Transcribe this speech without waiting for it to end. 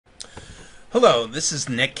Hello, this is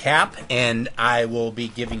Nick Cap, and I will be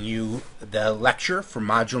giving you the lecture for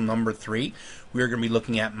module number 3. We are going to be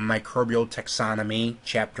looking at microbial taxonomy,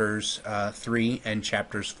 chapters 3 and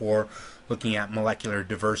chapters 4, looking at molecular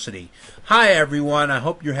diversity. Hi, everyone. I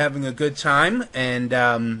hope you're having a good time, and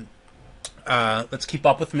let's keep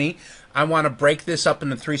up with me. I want to break this up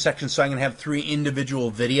into 3 sections, so I'm going to have 3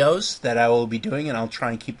 individual videos that I will be doing, and I'll try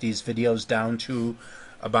and keep these videos down to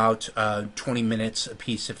about 20 minutes a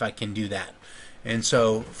piece if I can do that. And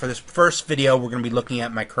so for this first video, we're going to be looking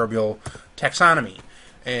at microbial taxonomy.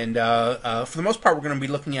 And for the most part, we're going to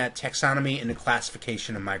be looking at taxonomy and the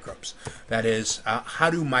classification of microbes. That is, how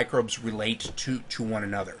do microbes relate to one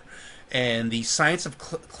another? And the science of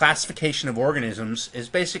classification of organisms is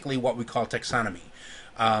basically what we call taxonomy.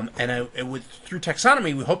 Through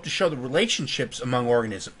taxonomy, we hope to show the relationships among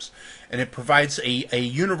organisms. And it provides a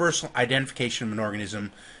universal identification of an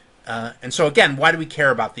organism. And so again, why do we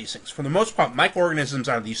care about these things? For the most part, microorganisms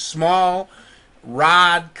are these small,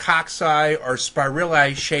 rod, cocci, or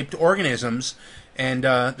spirilla-shaped organisms, and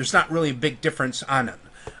there's not really a big difference on them.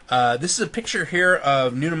 This is a picture here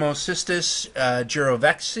of Pneumocystis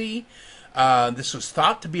girovexi. This was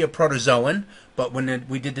thought to be a protozoan, but when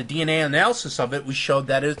we did the DNA analysis of it, we showed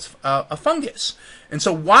that it's a fungus. And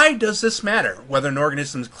so why does this matter, whether an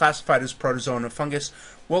organism is classified as protozoan or fungus?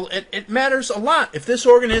 Well, it matters a lot. If this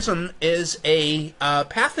organism is a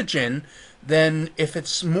pathogen, then if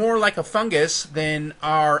it's more like a fungus, then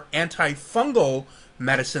our antifungal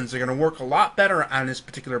medicines are going to work a lot better on this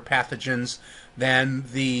particular pathogens than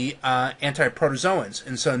the antiprotozoans.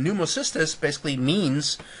 And so pneumocystis basically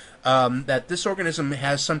means that this organism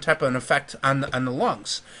has some type of an effect on the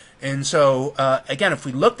lungs. And so, again, if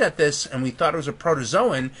we looked at this and we thought it was a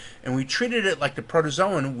protozoan and we treated it like the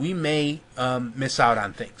protozoan, we may miss out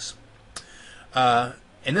on things.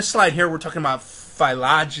 In this slide here, we're talking about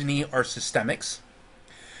phylogeny or systemics.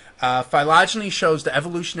 Phylogeny shows the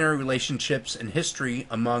evolutionary relationships and history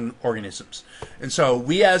among organisms. And so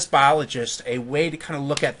we as biologists, a way to kind of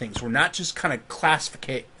look at things, we're not just kind of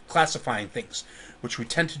classifying things, which we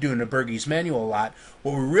tend to do in the Bergey's manual a lot.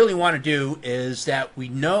 What we really want to do is that we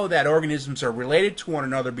know that organisms are related to one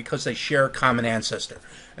another because they share a common ancestor.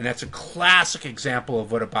 And that's a classic example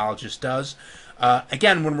of what a biologist does.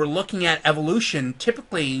 Again, when we're looking at evolution,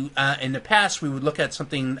 typically in the past we would look at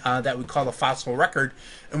something that we call the fossil record,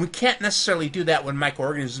 and we can't necessarily do that with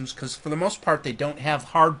microorganisms because for the most part they don't have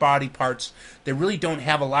hard body parts. They really don't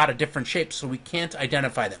have a lot of different shapes, so we can't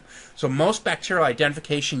identify them. So most bacterial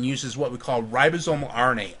identification uses what we call ribosomal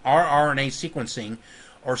RNA, rRNA sequencing,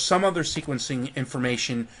 or some other sequencing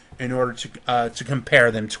information in order to compare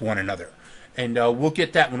them to one another. And we'll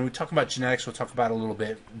get that when we talk about genetics. We'll talk about it a little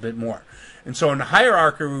bit more. And so in the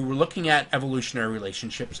hierarchy, we were looking at evolutionary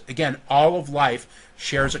relationships. Again, all of life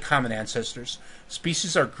shares a common ancestors.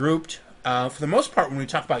 Species are grouped. For the most part, when we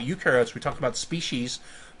talk about eukaryotes, we talk about species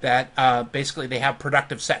that basically they have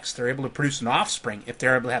productive sex. They're able to produce an offspring. If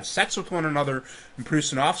they're able to have sex with one another and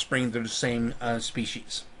produce an offspring, they're the same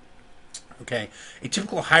species. Okay, a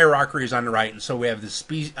typical hierarchy is on the right, and so we have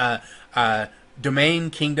the domain,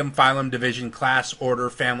 kingdom, phylum, division, class, order,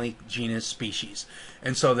 family, genus, species.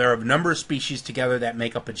 And so there are a number of species together that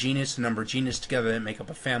make up a genus, a number of genus together that make up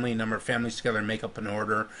a family, a number of families together that make up an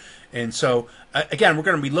order. And so, again, we're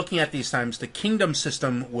going to be looking at these times. The kingdom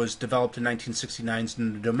system was developed in 1969,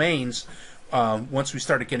 and the domains, once we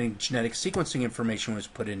started getting genetic sequencing information, was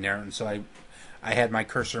put in there. And so I had my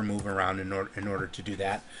cursor move around in order to do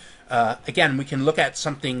that. Again, we can look at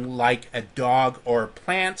something like a dog or a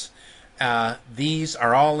plant. These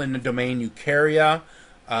are all in the domain Eukarya.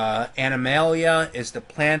 Animalia is the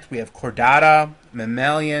plant. We have Chordata,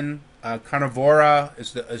 mammalian, Carnivora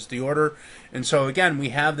is the order. And so again, we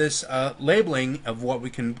have this labeling of what we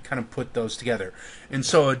can kind of put those together. And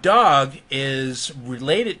so a dog is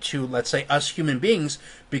related to, let's say, us human beings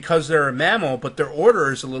because they're a mammal, but their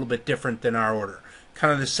order is a little bit different than our order.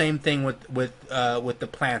 Kind of the same thing with the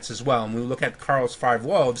plants as well. And we look at Carl's 5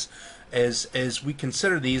 wolves as we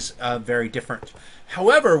consider these very different.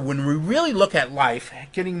 However, when we really look at life,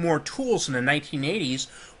 getting more tools in the 1980s,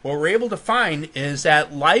 what we're able to find is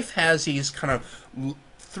that life has these kind of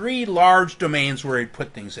 3 large domains where we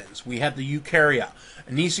put things in. So we have the Eukarya,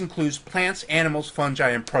 and these include plants, animals,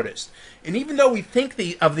 fungi, and protists. And even though we think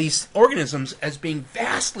of these organisms as being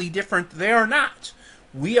vastly different, they are not.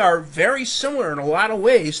 We are very similar in a lot of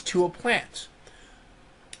ways to a plant.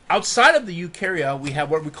 Outside of the Eukarya, we have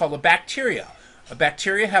what we call the bacteria. A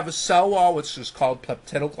bacteria have a cell wall which is called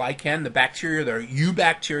peptidoglycan. The bacteria, the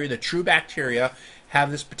eubacteria, the true bacteria, have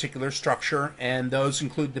this particular structure, and those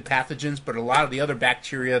include the pathogens, but a lot of the other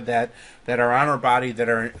bacteria that are on our body, that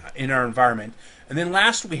are in our environment. And then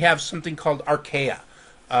last, we have something called archaea,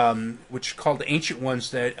 which are called the ancient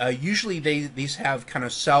ones, that usually these have kind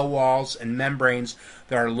of cell walls and membranes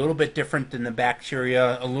that are a little bit different than the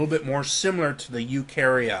bacteria, a little bit more similar to the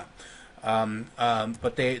eukarya.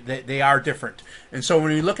 But they are different. And so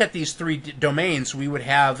when we look at these three domains, we would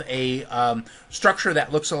have a structure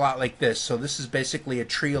that looks a lot like this. So this is basically a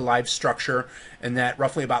tree of life structure, and that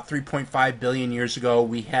roughly about 3.5 billion years ago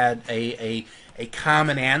we had a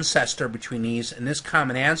common ancestor between these, and this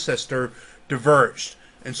common ancestor diverged.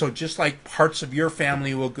 And so just like parts of your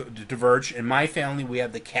family will diverge, in my family we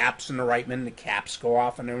have the caps and the Reitman. The caps go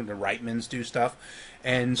off and the Reitmans do stuff.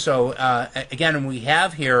 And so, again, we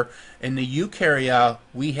have here in the eukarya,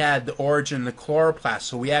 we had the origin of the chloroplast.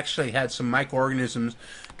 So we actually had some microorganisms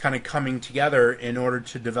kind of coming together in order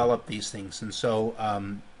to develop these things. And so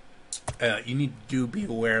you need to be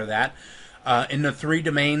aware of that. In the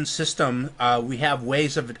three-domain system, we have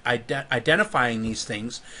ways of identifying these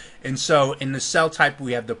things. And so in the cell type,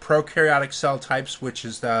 we have the prokaryotic cell types, which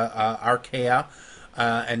is the archaea.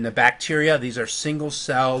 And the bacteria, these are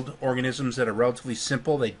single-celled organisms that are relatively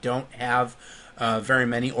simple. They don't have very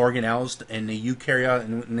many organelles. In the eukarya,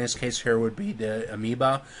 in this case here, would be the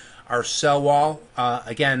amoeba. Our cell wall,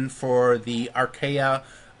 again, for the archaea,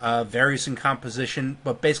 varies in composition,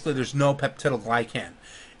 but basically there's no peptidoglycan.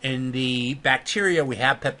 In the bacteria, we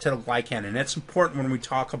have peptidoglycan, and that's important when we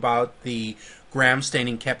talk about the gram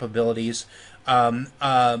staining capabilities.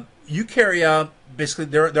 Eukarya, basically,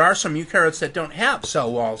 there are some eukaryotes that don't have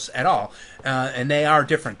cell walls at all, and they are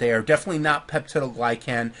different. They are definitely not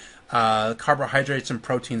peptidoglycan, carbohydrates and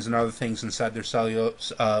proteins and other things inside their cell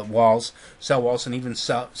walls, and even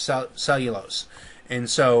cellulose. And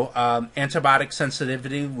so antibiotic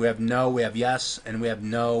sensitivity, we have no, we have yes, and we have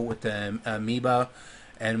no with the amoeba.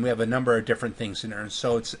 And we have a number of different things in there. And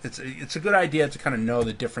so it's a good idea to kind of know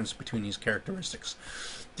the difference between these characteristics.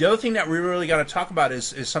 The other thing that we really got to talk about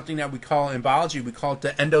is something that we call in biology, we call it the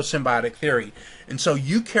endosymbiotic theory. And so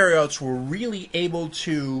eukaryotes were really able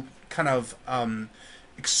to kind of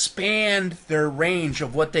expand their range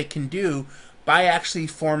of what they can do by actually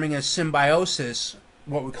forming a symbiosis,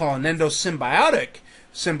 what we call an endosymbiotic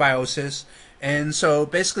symbiosis. And so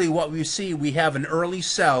basically what we see, we have an early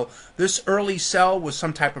cell. This early cell was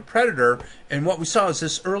some type of predator, and what we saw is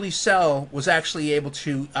this early cell was actually able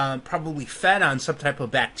to probably fed on some type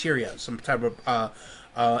of bacteria, some type of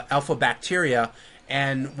alpha bacteria.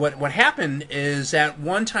 And what happened is at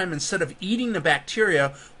one time, instead of eating the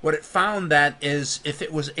bacteria, what it found that is if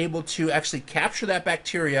it was able to actually capture that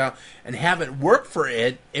bacteria and have it work for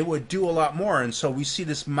it, it would do a lot more. And so we see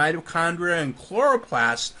this mitochondria and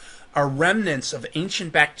chloroplast are remnants of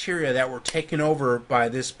ancient bacteria that were taken over by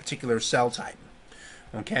this particular cell type.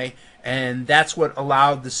 Okay? And that's what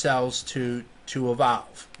allowed the cells to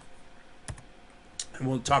evolve. And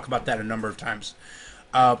we'll talk about that a number of times.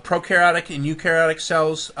 Prokaryotic and eukaryotic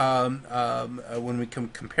cells, when we can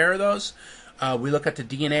compare those, we look at the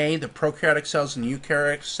DNA. The prokaryotic cells and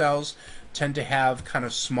eukaryotic cells tend to have kind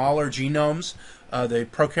of smaller genomes. The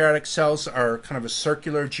prokaryotic cells are kind of a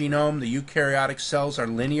circular genome. The eukaryotic cells are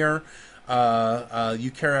linear.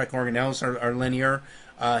 Eukaryotic organelles are linear.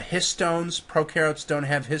 Histones, prokaryotes don't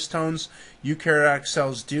have histones. Eukaryotic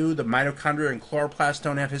cells do. The mitochondria and chloroplast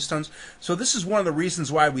don't have histones. So this is one of the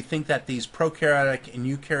reasons why we think that these prokaryotic and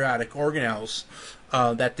eukaryotic organelles,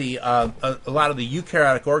 that a lot of the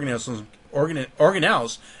eukaryotic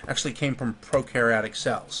organelles actually came from prokaryotic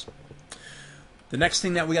cells. The next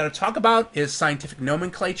thing that we got to talk about is scientific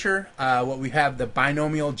nomenclature. What we have, the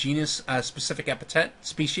binomial genus specific epithet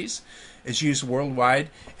species is used worldwide.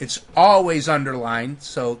 It's always underlined,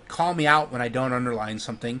 so call me out when I don't underline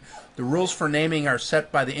something. The rules for naming are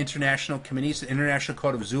set by the international committees, the International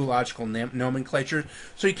Code of Zoological Nomenclature.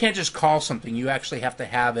 So you can't just call something; you actually have to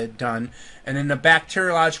have it done. And then the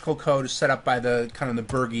bacteriological code is set up by the kind of the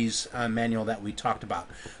Burgess manual that we talked about.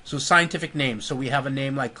 So scientific names. So we have a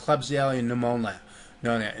name like Klebsiella pneumonia.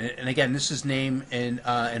 And again, this is named in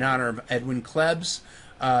honor of Edwin Klebs.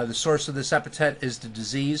 The source of this epithet is the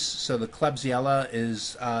disease. So the Klebsiella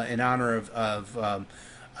is in honor of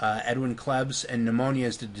Edwin Klebs, and pneumonia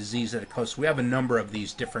is the disease that it causes. So we have a number of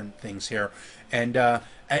these different things here. And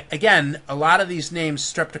again, a lot of these names,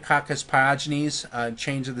 Streptococcus pyogenes,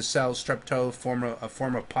 change of the cells, strepto,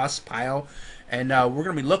 form of pus, pyo. And we're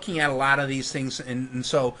going to be looking at a lot of these things. And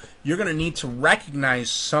so you're going to need to recognize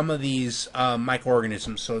some of these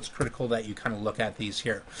microorganisms. So it's critical that you kind of look at these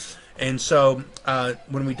here. And so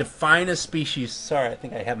when we define a species, sorry, I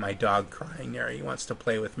think I have my dog crying there. He wants to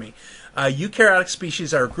play with me. Eukaryotic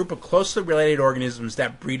species are a group of closely related organisms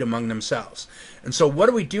that breed among themselves. And so what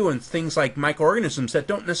do we do in things like microorganisms that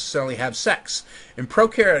don't necessarily have sex? In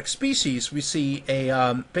prokaryotic species, we see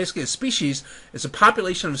basically a species is a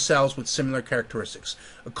population of cells with similar characteristics.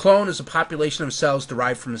 A clone is a population of cells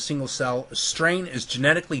derived from a single cell. A strain is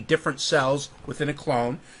genetically different cells within a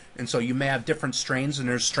clone. And so you may have different strains, and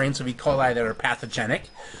there's strains of E. coli that are pathogenic,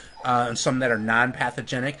 and some that are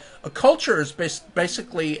non-pathogenic. A culture is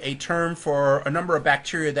basically a term for a number of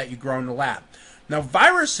bacteria that you grow in the lab. Now,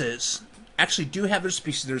 viruses actually do have their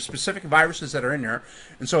species. There are specific viruses that are in there.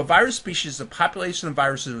 And so a virus species is a population of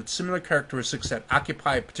viruses with similar characteristics that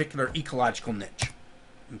occupy a particular ecological niche.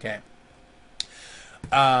 Okay.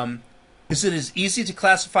 Is it as easy to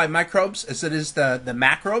classify microbes as it is the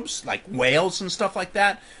macrobes, like whales and stuff like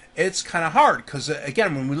that? It's kind of hard because,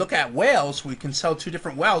 again, when we look at whales, we can tell two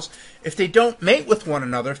different whales. If they don't mate with one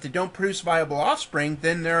another, if they don't produce viable offspring,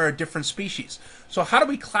 then they're a different species. So how do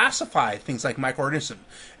we classify things like microorganisms?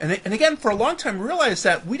 And again, for a long time, we realized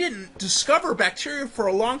that we didn't discover bacteria for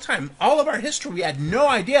a long time. All of our history, we had no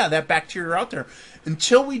idea that bacteria are out there.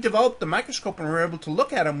 Until we developed the microscope and we were able to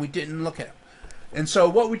look at them, we didn't look at them. And so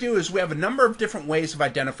what we do is we have a number of different ways of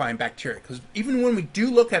identifying bacteria, because even when we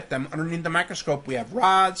do look at them underneath the microscope, we have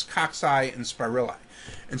rods, cocci, and spirilla.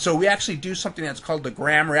 And so we actually do something that's called the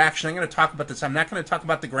Graham reaction. I'm going to talk about this. I'm not going to talk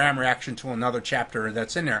about the Graham reaction until another chapter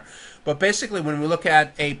that's in there. But basically, when we look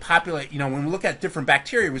at when we look at different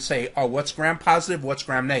bacteria, we say, oh, what's gram positive, what's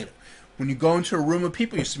gram negative? When you go into a room of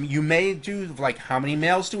people, you may do like, how many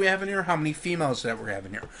males do we have in here? How many females that we have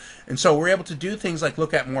in here? And so we're able to do things like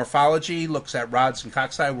look at morphology, looks at rods and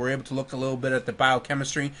cocci. We're able to look a little bit at the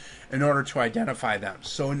biochemistry in order to identify them.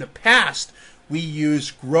 So in the past, we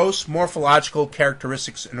use gross morphological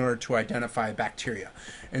characteristics in order to identify bacteria.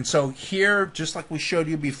 And so here, just like we showed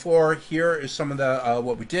you before, here is some of the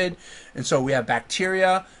what we did. And so we have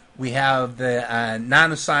bacteria. We have the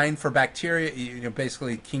non-assigned for bacteria,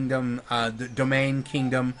 basically kingdom, the domain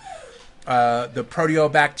kingdom, the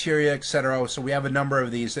proteobacteria, etc. So we have a number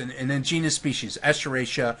of these, and then genus species,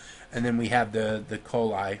 Escherichia, and then we have the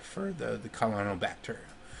coli for the colonobacteria.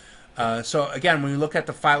 So again, when we look at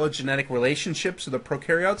the phylogenetic relationships of the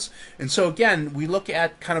prokaryotes, and so again, we look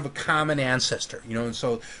at kind of a common ancestor, and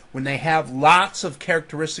so when they have lots of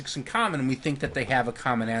characteristics in common, we think that they have a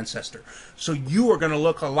common ancestor. So you are going to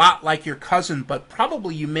look a lot like your cousin, but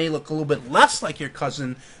probably you may look a little bit less like your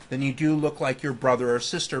cousin than you do look like your brother or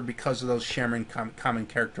sister because of those sharing common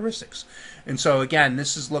characteristics. And so again,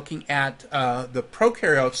 this is looking at the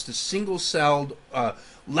prokaryotes, the single-celled,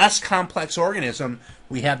 less complex organism.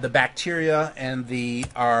 We have the bacteria and the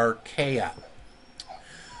archaea.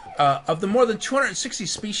 Of the more than 260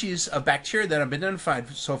 species of bacteria that have been identified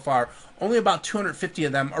so far, only about 250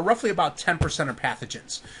 of them, or roughly about 10%, are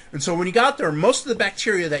pathogens. And so when you go out there, most of the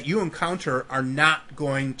bacteria that you encounter are not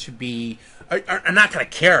going to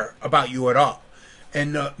care about you at all.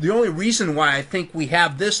 And the only reason why I think we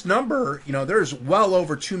have this number, there's well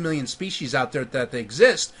over 2 million species out there that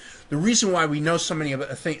exist. The reason why we know so many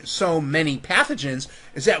pathogens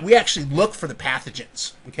is that we actually look for the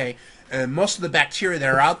pathogens. Okay, and most of the bacteria that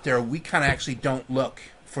are out there, we kind of actually don't look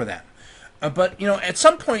for them. But at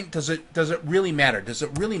some point, does it really matter? Does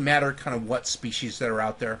it really matter kind of what species that are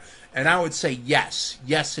out there? And I would say yes,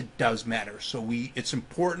 it does matter. So it's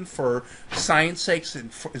important for science sakes,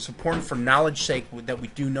 and it's important for knowledge sake that we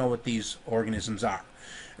do know what these organisms are.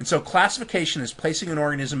 And so classification is placing an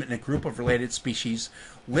organism in a group of related species,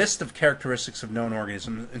 list of characteristics of known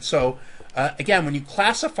organisms. And so again, when you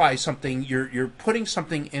classify something, you're putting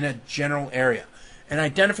something in a general area. In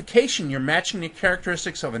identification, you're matching the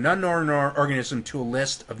characteristics of an unknown organism to a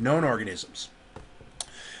list of known organisms.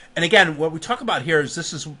 And again, what we talk about here is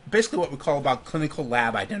this is basically what we call about clinical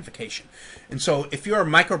lab identification. And so if you're a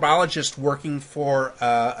microbiologist working for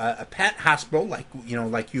a pet hospital, like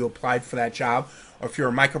you applied for that job, or if you're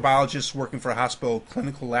a microbiologist working for a hospital,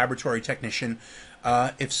 clinical laboratory technician,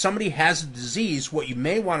 if somebody has a disease, what you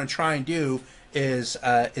may want to try and do is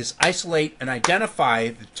isolate and identify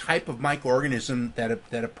the type of microorganism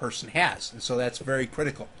that a person has. And so that's very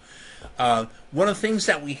critical. One of the things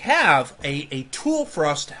that we have, a tool for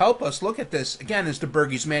us to help us look at this, again, is the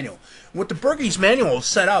Berge's Manual. What the Berge's Manual is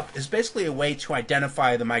set up is basically a way to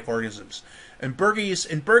identify the microorganisms. And Berge's,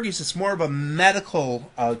 it's more of a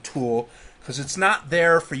medical tool, because it's not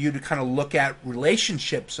there for you to kind of look at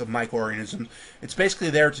relationships of microorganisms. It's basically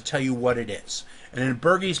there to tell you what it is. And in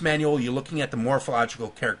Berge's manual, you're looking at the morphological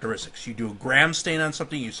characteristics. You do a gram stain on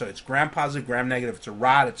something, so it's gram positive, gram negative. It's a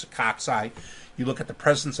rod, it's a cocci. You look at the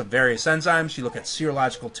presence of various enzymes. You look at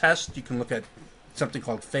serological tests. You can look at something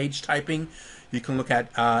called phage typing. You can look at,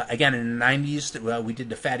 again, in the 90s, we did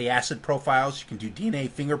the fatty acid profiles. You can do DNA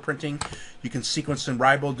fingerprinting. You can sequence the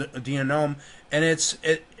ribogenome. And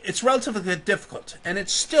it's relatively difficult. And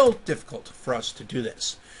it's still difficult for us to do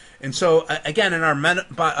this. And so, again, in our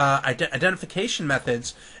identification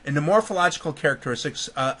methods, in the morphological characteristics,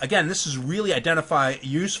 again, this is really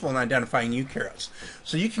useful in identifying eukaryotes.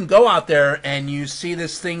 So you can go out there and you see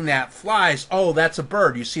this thing that flies, oh, that's a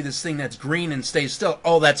bird. You see this thing that's green and stays still,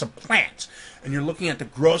 oh, that's a plant. And you're looking at the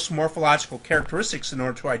gross morphological characteristics in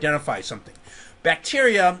order to identify something.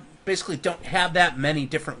 Bacteria basically don't have that many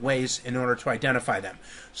different ways in order to identify them.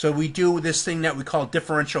 So we do this thing that we call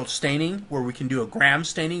differential staining, where we can do a gram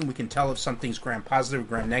staining. We can tell if something's gram positive or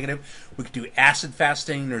gram negative. We can do acid fast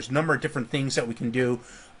staining. There's a number of different things that we can do.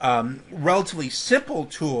 Relatively simple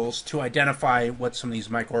tools to identify what some of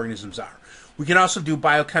these microorganisms are. We can also do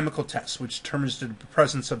biochemical tests, which determines the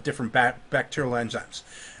presence of different bacterial enzymes.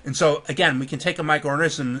 And so, again, we can take a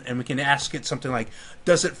microorganism and we can ask it something like,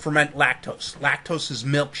 does it ferment lactose? Lactose is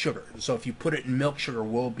milk sugar. So if you put it in milk sugar,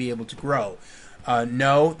 will it be able to grow?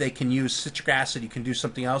 No, they can use citric acid. You can do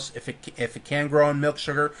something else if it can grow in milk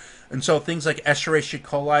sugar. And so things like Escherichia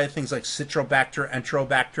coli, things like Citrobacter,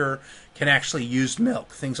 Enterobacter can actually use milk.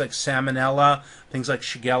 Things like Salmonella, things like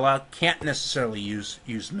Shigella can't necessarily use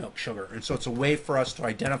milk sugar. And so it's a way for us to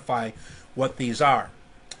identify what these are.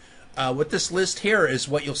 What this list here is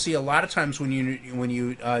what you'll see a lot of times when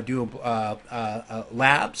you do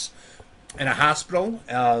labs in a hospital.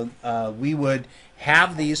 We would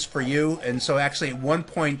have these for you, and so actually at one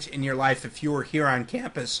point in your life, if you were here on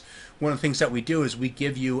campus, one of the things that we do is we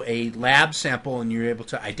give you a lab sample and you're able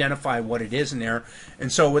to identify what it is in there.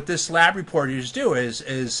 And so what this lab reporters do is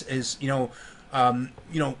we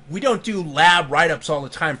don't do lab write-ups all the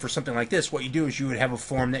time for something like this. What you do is you would have a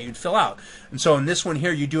form that you'd fill out. And so in this one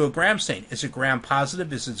here, you do a gram stain. Is it gram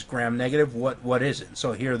positive? Is it gram negative? What is it? And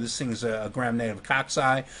so here, this thing is a gram negative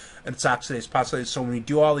cocci, and it's oxidase phosphate. So when we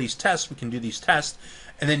do all these tests, we can do these tests.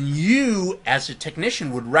 And then you, as a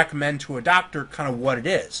technician, would recommend to a doctor kind of what it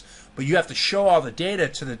is. But you have to show all the data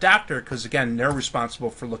to the doctor because, again, they're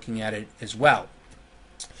responsible for looking at it as well.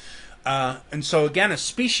 And so again, a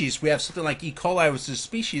species, we have something like E. coli, which is a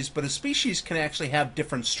species, but a species can actually have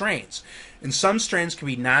different strains. And some strains can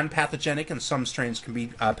be non-pathogenic and some strains can be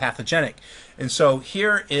pathogenic. And so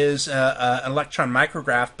here is an electron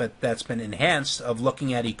micrograph, but that's been enhanced, of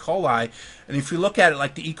looking at E. coli. And if you look at it,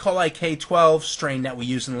 like the E. coli K12 strain that we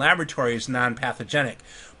use in the laboratory is non-pathogenic.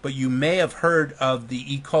 But you may have heard of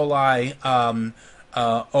the E. coli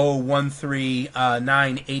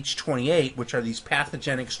 0139H28, which are these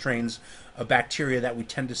pathogenic strains of bacteria that we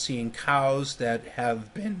tend to see in cows that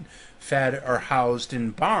have been fed or housed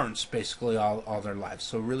in barns basically all their lives.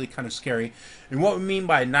 So really kind of scary. And what we mean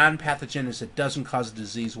by non-pathogen is it doesn't cause a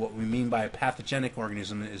disease. What we mean by a pathogenic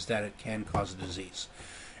organism is that it can cause a disease.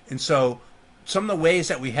 And so some of the ways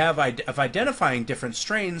that we have of identifying different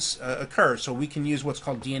strains occur. So we can use what's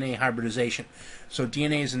called DNA hybridization. So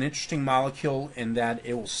DNA is an interesting molecule in that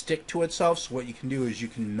it will stick to itself. So what you can do is you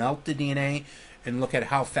can melt the DNA and look at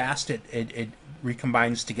how fast it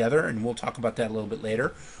recombines together, and we'll talk about that a little bit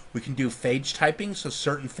later. We can do phage typing, so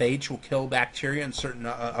certain phage will kill bacteria and certain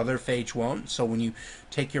other phage won't. So when you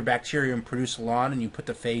take your bacteria and produce a lawn and you put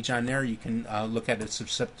the phage on there, you can look at its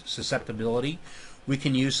susceptibility. We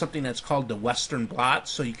can use something that's called the Western blot,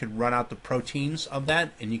 so you can run out the proteins of that,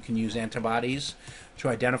 and you can use antibodies to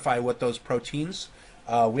identify what those proteins.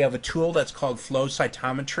 We have a tool that's called flow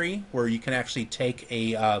cytometry, where you can actually take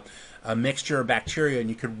a mixture of bacteria and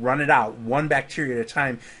you could run it out, one bacteria at a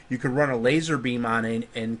time. You could run a laser beam on it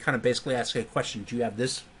and kind of basically ask a question. Do you have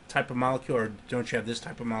this type of molecule or don't you have this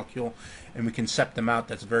type of molecule? And we can separate them out.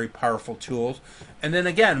 That's a very powerful tool. And then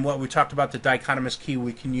again, what we talked about, the dichotomous key,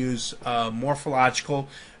 we can use morphological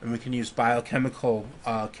and we can use biochemical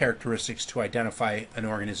characteristics to identify an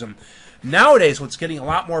organism. Nowadays, what's getting a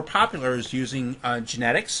lot more popular is using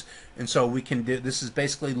genetics, and so we can do. This is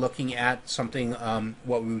basically looking at something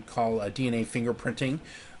what we would call DNA fingerprinting.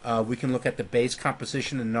 We can look at the base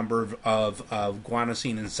composition and number of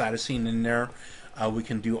guanosine and cytosine in there. We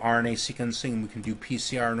can do RNA sequencing. We can do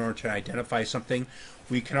PCR in order to identify something.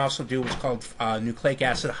 We can also do what's called nucleic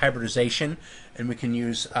acid hybridization, and we can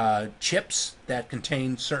use chips that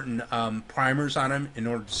contain certain primers on them in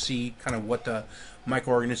order to see kind of what the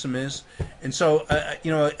microorganism is. And so,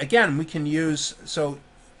 again, we can use, so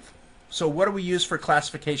what do we use for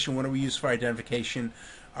classification? What do we use for identification?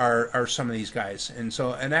 are some of these guys. And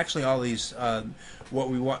so, and actually all these, what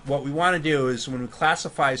we want to do is when we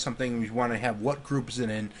classify something, we want to have what group is it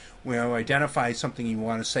in. When we identify something, you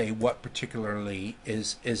want to say what particularly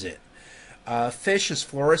is it. Fish is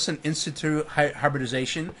fluorescent in situ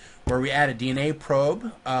hybridization, where we add a DNA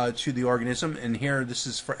probe to the organism, and here this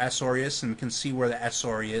is for S. aureus, and we can see where the S.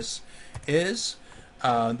 aureus is.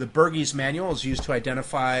 The Berge's manual is used to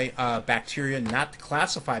identify bacteria, not to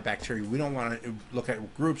classify bacteria. We don't want to look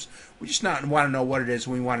at groups. We just want to know what it is,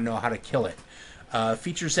 and we want to know how to kill it.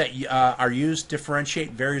 Features that are used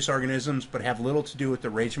differentiate various organisms, but have little to do with the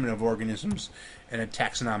arrangement of organisms in a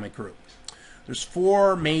taxonomic group. There's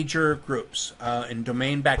 4 major groups. In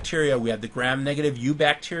domain bacteria, we have the gram-negative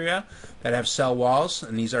eubacteria that have cell walls,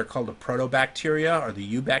 and these are called the protobacteria or the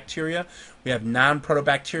eubacteria. We have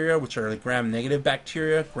non-protobacteria, which are the gram-negative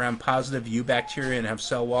bacteria, gram-positive eubacteria, and have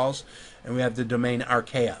cell walls. And we have the domain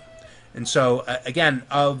archaea. And so, again,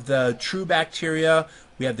 of the true bacteria,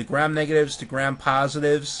 we have the gram-negatives, the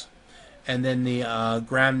gram-positives, and then the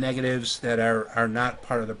gram-negatives that are not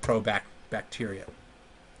part of the probacteria.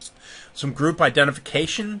 Some group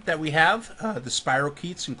identification that we have. The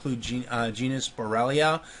spirochetes include genus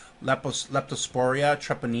Borrelia, Leptosporia,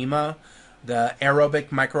 Treponema, the aerobic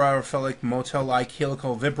microaerophilic motel-like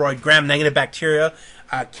helicovibroid gram-negative bacteria,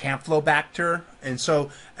 Campylobacter. And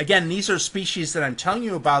so, again, these are species that I'm telling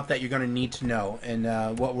you about that you're going to need to know. And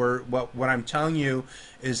what I'm telling you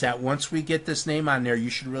is that once we get this name on there, you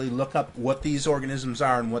should really look up what these organisms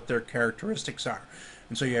are and what their characteristics are.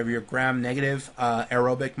 And so you have your gram-negative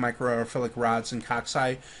aerobic microaerophilic rods and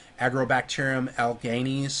cocci, Agrobacterium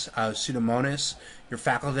alganis, Pseudomonas, your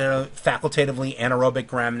facultatively anaerobic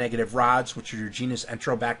gram-negative rods, which are your genus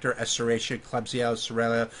Enterobacter, Escherichia, Klebsiella,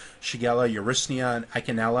 Sorella, Shigella, Eurysnea, and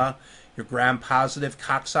Echinella. Your gram-positive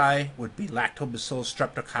cocci would be Lactobacillus,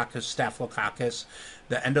 Streptococcus, Staphylococcus.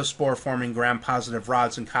 The endospore-forming gram-positive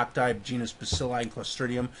rods and cocci, genus Bacilli and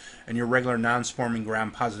Clostridium, and your regular non-sporming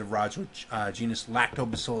gram-positive rods, which genus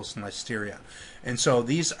Lactobacillus and Listeria. And so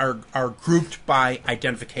these are grouped by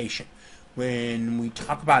identification. When we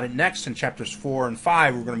talk about it next in chapters 4 and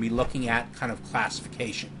 5, we're going to be looking at kind of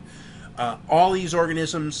classification. All these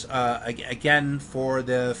organisms, again, for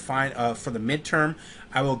the midterm,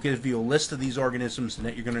 I will give you a list of these organisms, and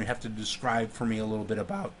that you're going to have to describe for me a little bit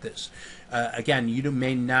about this. Again, you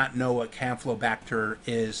may not know what Campylobacter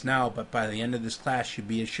is now, but by the end of this class,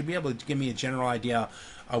 you should be able to give me a general idea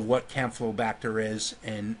of what Campylobacter is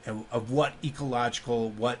and of what ecological,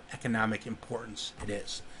 what economic importance it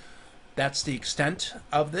is. That's the extent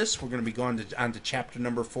of this. We're going to be going on to chapter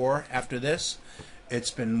number 4 after this.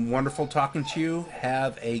 It's been wonderful talking to you.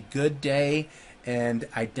 Have a good day and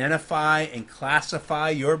identify and classify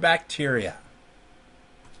your bacteria.